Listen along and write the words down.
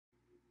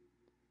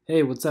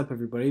Hey, what's up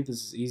everybody?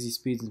 This is Easy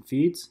Speeds and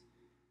Feeds.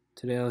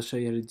 Today I'll show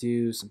you how to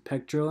do some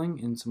peck drilling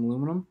in some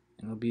aluminum,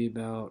 and it'll be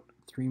about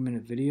a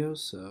 3-minute video,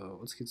 so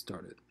let's get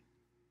started.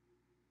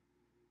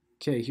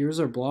 Okay, here's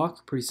our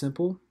block, pretty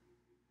simple.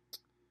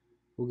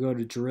 We'll go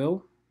to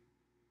drill,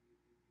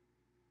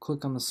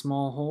 click on the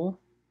small hole,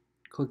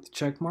 click the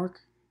check mark,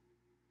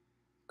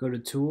 go to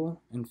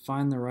tool, and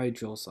find the right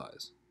drill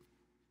size.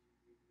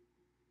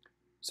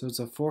 So it's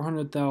a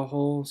 400 thou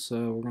hole,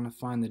 so we're going to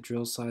find the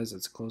drill size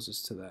that's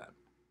closest to that.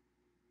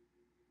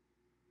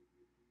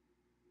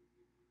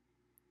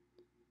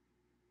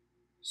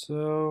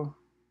 So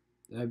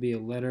that'd be a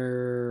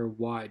letter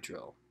Y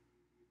drill.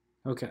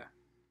 Okay.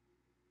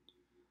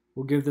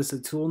 We'll give this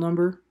a tool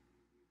number.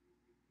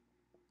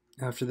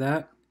 After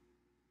that,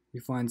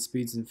 you find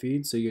speeds and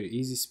feeds. So you go to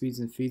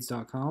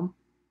easyspeedsandfeeds.com.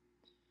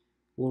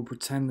 We'll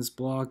pretend this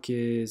block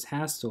is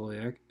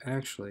Hastelloy,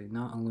 actually,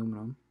 not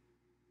aluminum.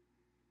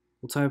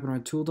 We'll type in our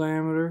tool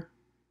diameter,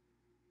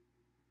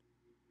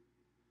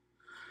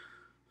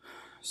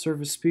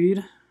 surface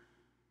speed,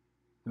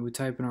 and we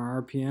type in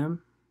our RPM,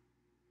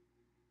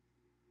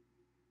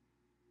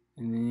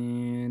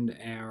 and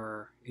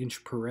our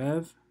inch per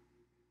rev.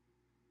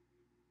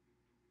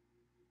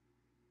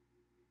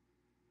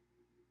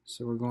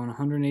 So we're going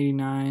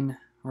 189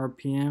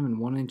 RPM and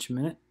 1 inch a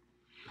minute.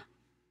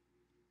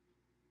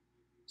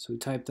 So we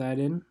type that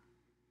in.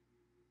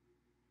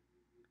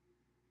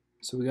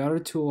 So we got our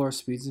tool, our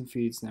speeds and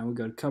feeds. Now we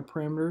go to cut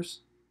parameters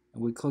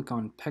and we click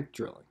on peck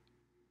drilling.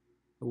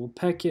 And we'll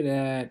peck it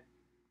at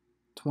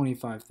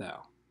 25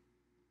 thou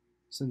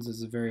since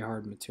it's a very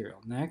hard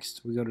material.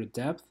 Next, we go to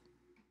depth.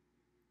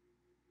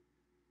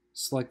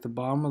 Select the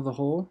bottom of the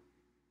hole,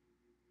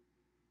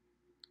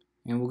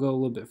 and we'll go a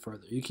little bit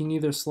further. You can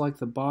either select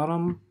the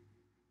bottom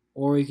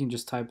or you can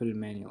just type it in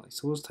manually.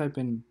 So we'll just type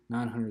in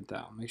 900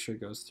 thou, make sure it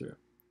goes through.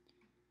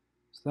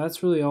 So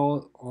that's really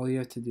all you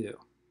have to do.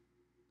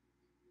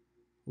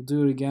 We'll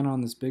do it again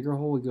on this bigger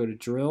hole. We go to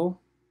drill,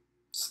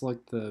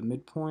 select the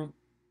midpoint,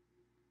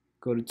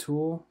 go to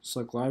tool,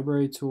 select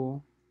library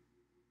tool,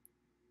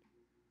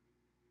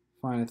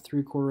 find a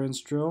 3/4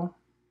 inch drill,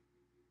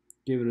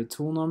 give it a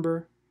tool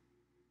number,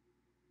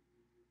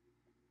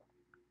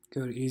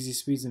 go to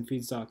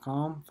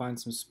easyspeedsandfeeds.com, find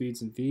some speeds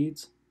and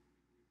feeds.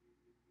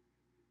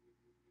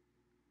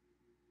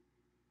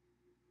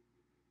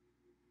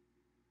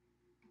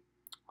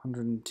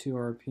 (102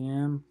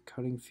 RPM,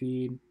 cutting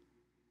feed.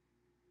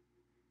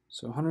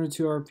 So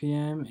 102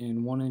 RPM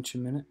and 1 inch a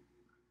minute.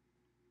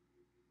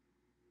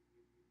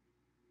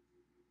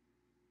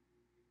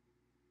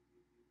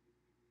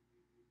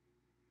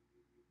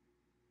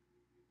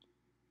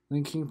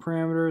 Linking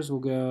parameters will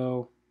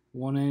go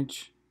 1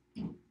 inch.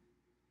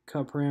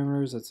 Cut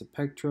parameters, that's a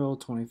peck drill,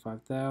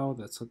 25 thou,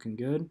 that's looking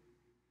good.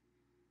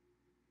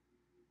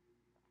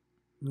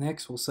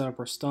 Next, we'll set up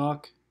our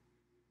stock,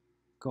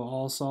 go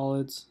all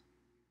solids.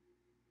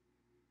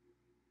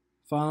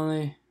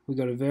 Finally, we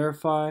go to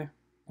verify,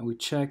 and we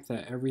check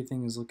that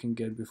everything is looking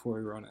good before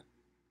we run it.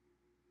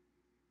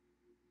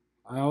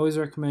 I always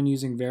recommend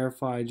using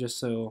verify just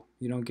so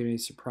you don't get any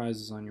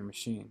surprises on your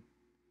machine.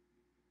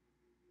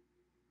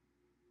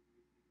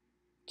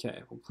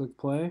 Okay, we'll click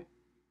play.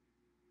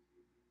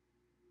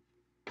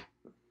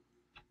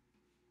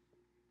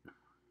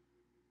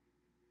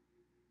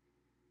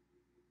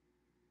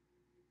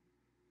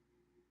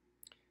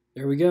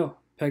 There we go.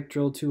 Peck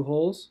drill 2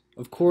 holes.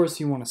 Of course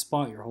you want to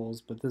spot your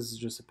holes, but this is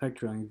just a peck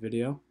drilling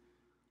video.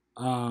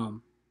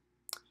 And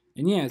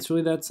yeah, it's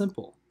really that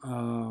simple. Be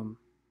on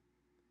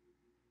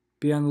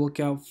the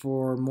lookout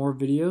for more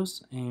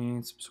videos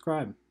and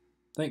subscribe.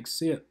 Thanks.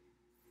 See ya.